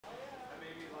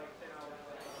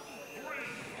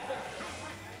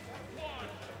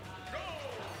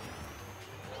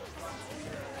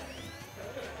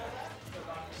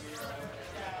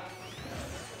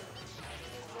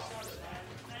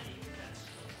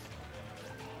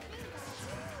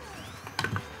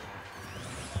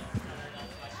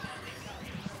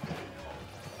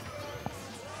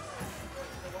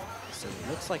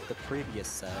like the previous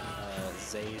set,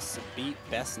 Zace beat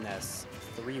Bestness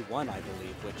 3-1, I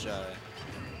believe, which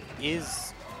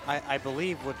is, I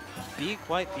believe, would be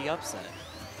quite the upset.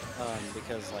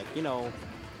 Because, like, you know,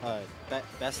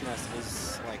 Bestness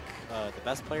is, like, the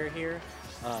best player here.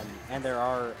 And there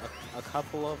are a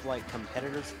couple of, like,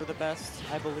 competitors for the best,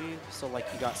 I believe. So, like,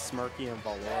 you got Smirky and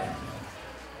Valor.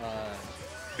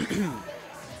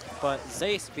 But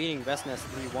Zace beating Bestness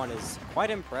 3-1 is quite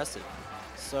impressive.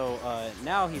 So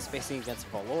now he's facing against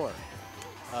Valor.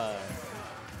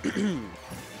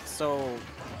 So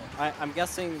I'm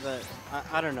guessing that,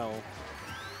 I don't know.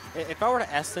 If I were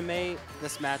to estimate,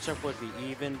 this matchup would be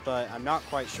even, but I'm not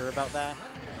quite sure about that.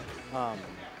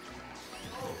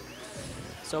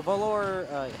 So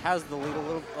Valor has the lead a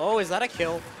little. Oh, is that a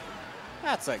kill?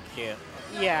 That's a kill.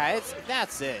 Yeah,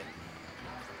 that's it.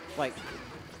 Like,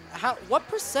 what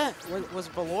percent was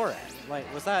Valor at?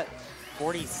 Like, was that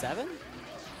 47?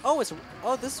 Oh,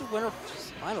 this is winner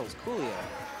finals. Coolio.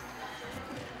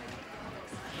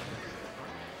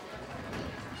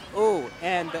 Oh,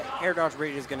 and the air dodge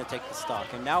rate is going to take the stock,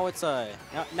 and now it's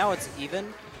now it's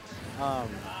even.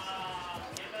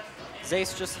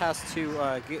 Zace just has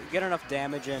to get enough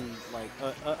damage and like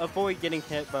avoid getting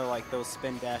hit by like those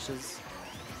spin dashes.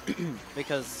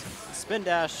 Because spin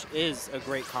dash is a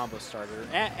great combo starter,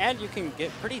 and you can get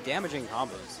pretty damaging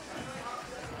combos.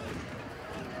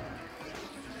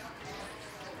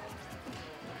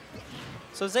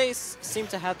 So Zace seemed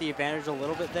to have the advantage a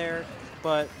little bit there,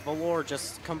 but Valor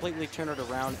just completely turned it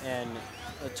around and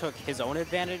took his own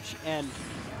advantage, and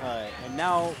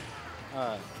now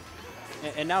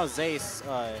Zace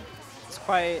is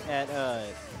quite at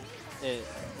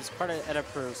is quite at a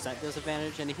percent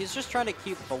disadvantage, and he's just trying to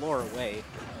keep Valor away,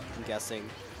 I'm guessing,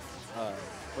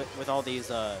 with all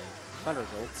these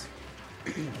Thunderbolts.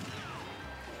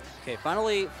 Okay,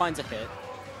 finally finds a hit.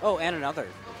 Oh, and another.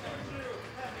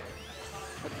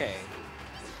 Okay.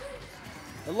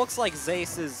 It looks like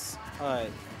Zace is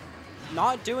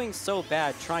not doing so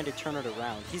bad trying to turn it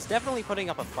around. He's definitely putting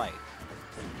up a fight.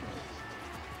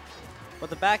 But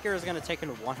the back air is going to take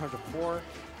him to 104,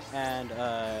 and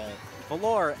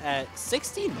Valor at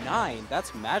 69.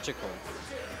 That's magical.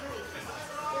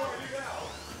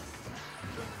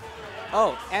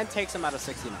 Oh, and takes him out of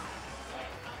 69.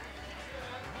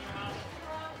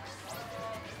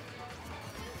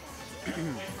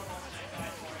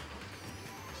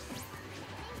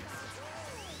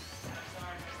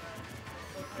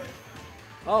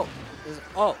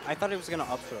 Oh, I thought it was going to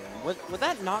up throw him. Would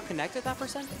that not connect at that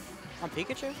percent on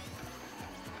Pikachu?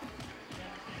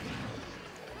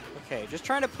 Okay, just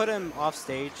trying to put him off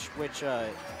stage, which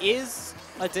is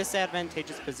a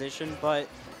disadvantageous position, but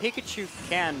Pikachu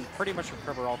can pretty much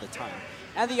recover all the time.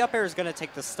 And the up air is going to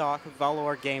take the stock of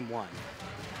Valor game 1.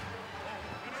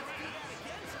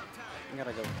 I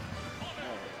gotta go.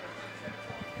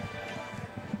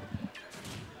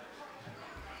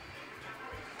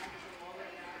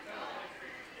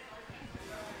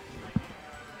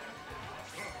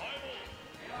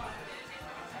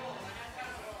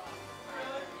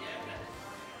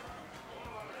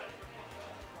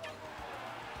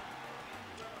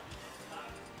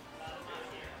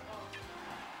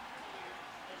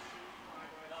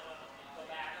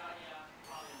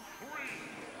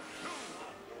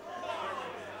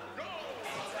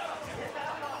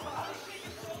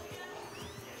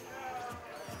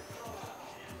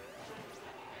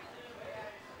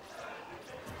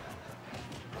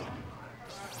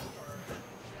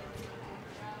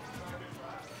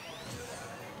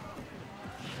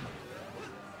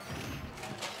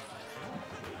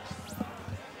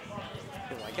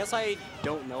 I guess I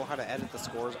don't know how to edit the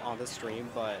scores on this stream,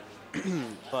 but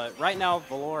but right now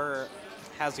Valor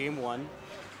has game 1,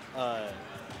 and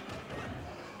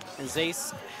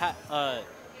Zace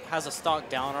has a stock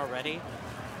down already.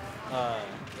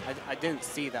 I didn't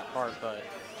see that part, but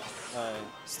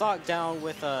stock down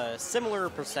with similar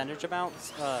percentage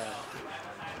amounts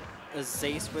as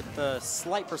Zace, with the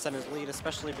slight percentage lead,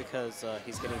 especially because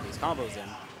he's getting these combos in.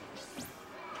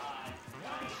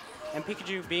 And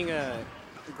Pikachu, being a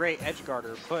great edge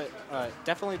guarder,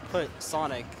 definitely put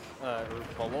Sonic or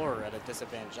Valor at a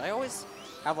disadvantage. I always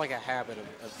have like a habit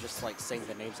of just like saying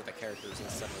the names of the characters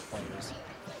instead of the players.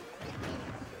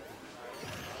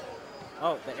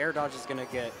 Oh, the air dodge is gonna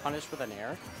get punished with an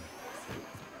air.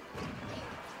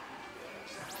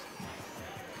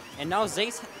 And now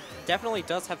Zace definitely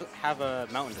does have a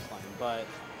mountain to climb, but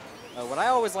what I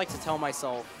always like to tell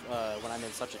myself when I'm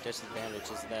in such a disadvantage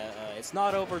is that it's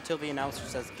not over till the announcer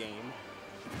says game.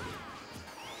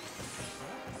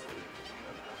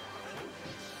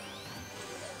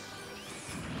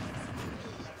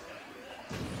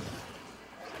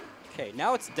 Okay,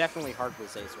 now it's definitely hard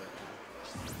with Zace right now.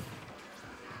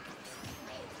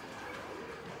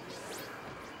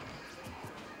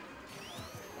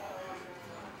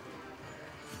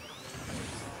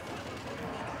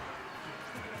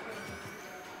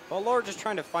 Valor just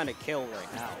trying to find a kill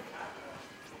right now.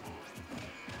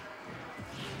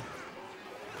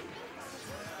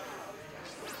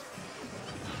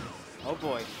 Oh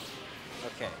boy.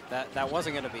 Okay, that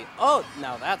wasn't gonna be. Oh,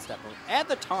 now that's definitely at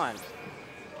the time.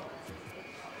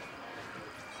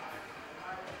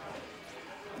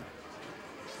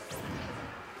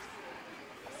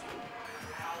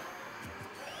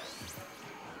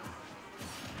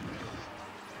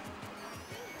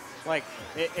 Like,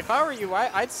 if I were you,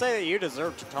 I'd say that you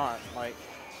deserve to taunt. Like,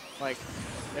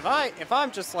 if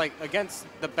I'm just like against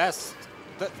the best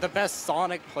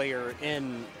Sonic player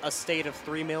in a state of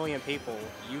 3 million people,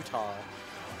 Utah,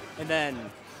 and then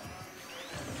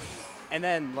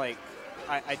like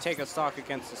I take a stock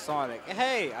against the Sonic.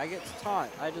 Hey, I get to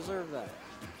taunt. I deserve that.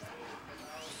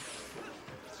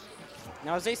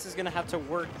 Now Zace is gonna have to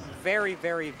work very,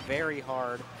 very, very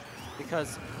hard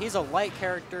because he's a light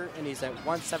character and he's at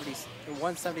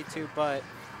 172, but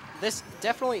this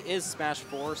definitely is Smash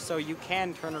 4, so you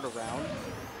can turn it around.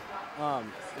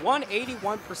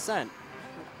 181%,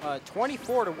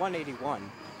 24 to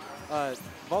 181.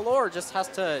 Valor just has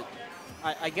to,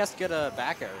 I guess, get a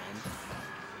back air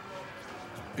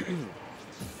in.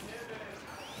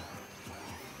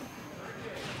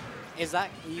 Is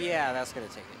that? Yeah, that's gonna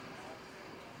take it.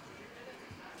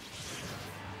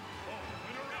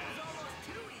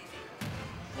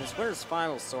 It's winners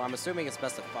finals, so I'm assuming it's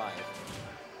best of 5.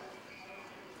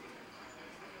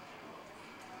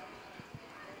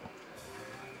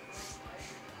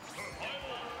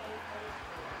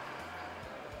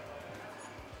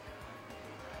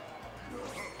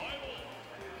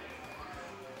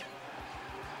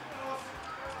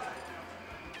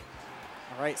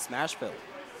 All right, Smashville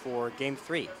for Game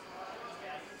 3.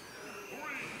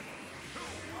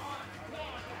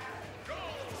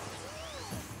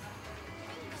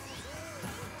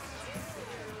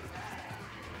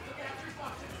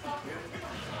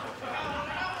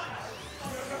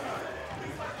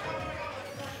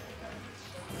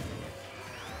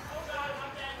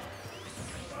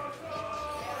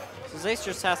 Zace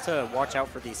just has to watch out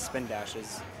for these spin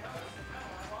dashes.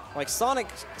 Like Sonic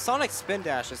spin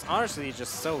dash is honestly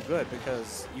just so good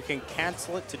because you can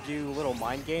cancel it to do little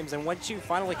mind games, and once you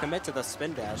finally commit to the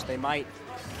spin dash, they might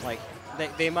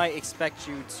they might expect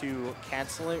you to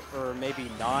cancel it or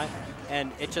maybe not,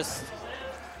 and it just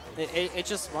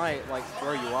might like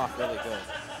throw you off really good.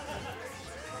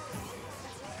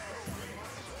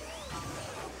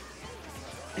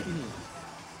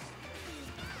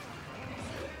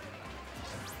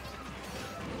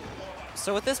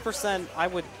 So with this percent, I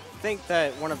would think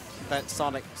that that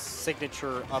Sonic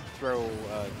signature up throw,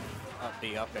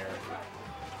 up air,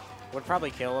 would probably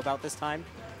kill about this time.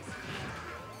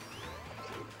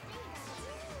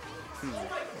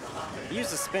 He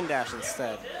used a spin dash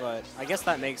instead, but I guess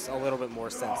that makes a little bit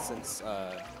more sense since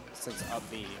up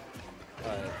B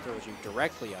throws you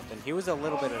directly up, and he was a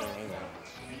little bit at an angle.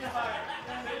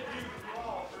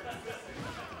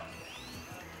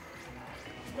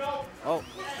 Oh.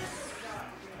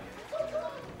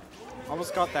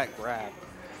 Almost got that grab.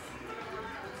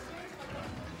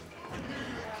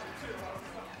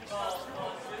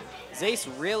 Zace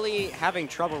really having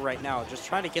trouble right now, just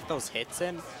trying to get those hits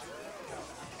in.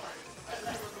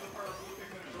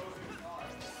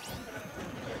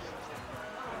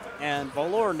 And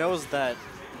Valor knows that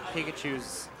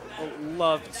Pikachus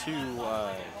love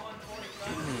to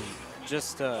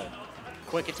just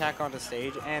quick attack onto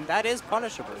stage, and that is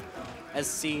punishable, as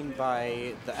seen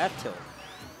by the F tilt.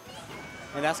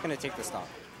 And that's going to take the stock.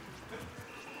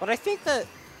 But I think that...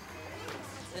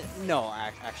 No,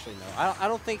 actually no. I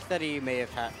don't think that he may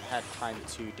have had time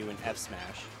to do an F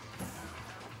smash.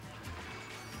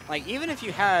 Like, even if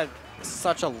you had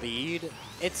such a lead,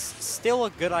 it's still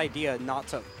a good idea not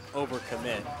to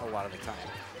overcommit a lot of the time.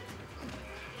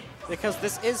 Because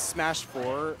this is Smash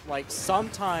 4, like,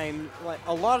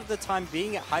 a lot of the time,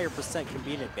 being at higher percent can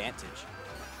be an advantage.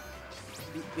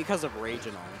 Because of rage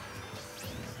and all.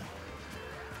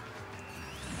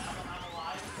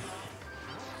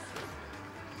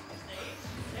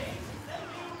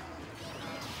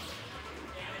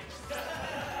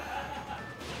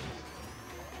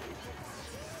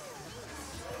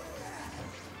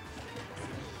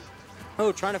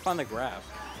 Oh, trying to find the grab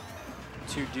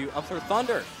to do up through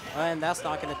Thunder, and that's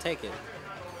not going to take it.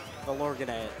 Valor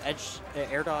gonna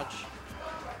air dodge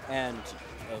and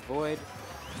avoid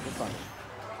the Thunder.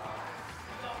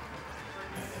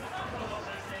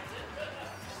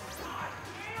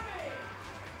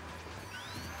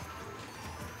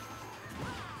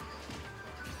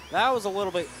 That was a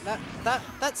little bit,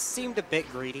 that seemed a bit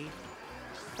greedy.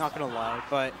 Not gonna lie,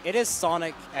 but it is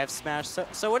Sonic F Smash,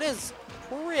 so it is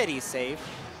pretty safe.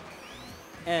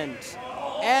 And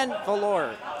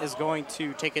Valor is going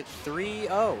to take it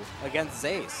 3-0 against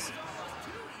Zace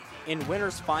in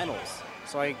winners finals.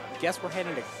 So I guess we're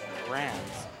heading to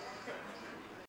grands.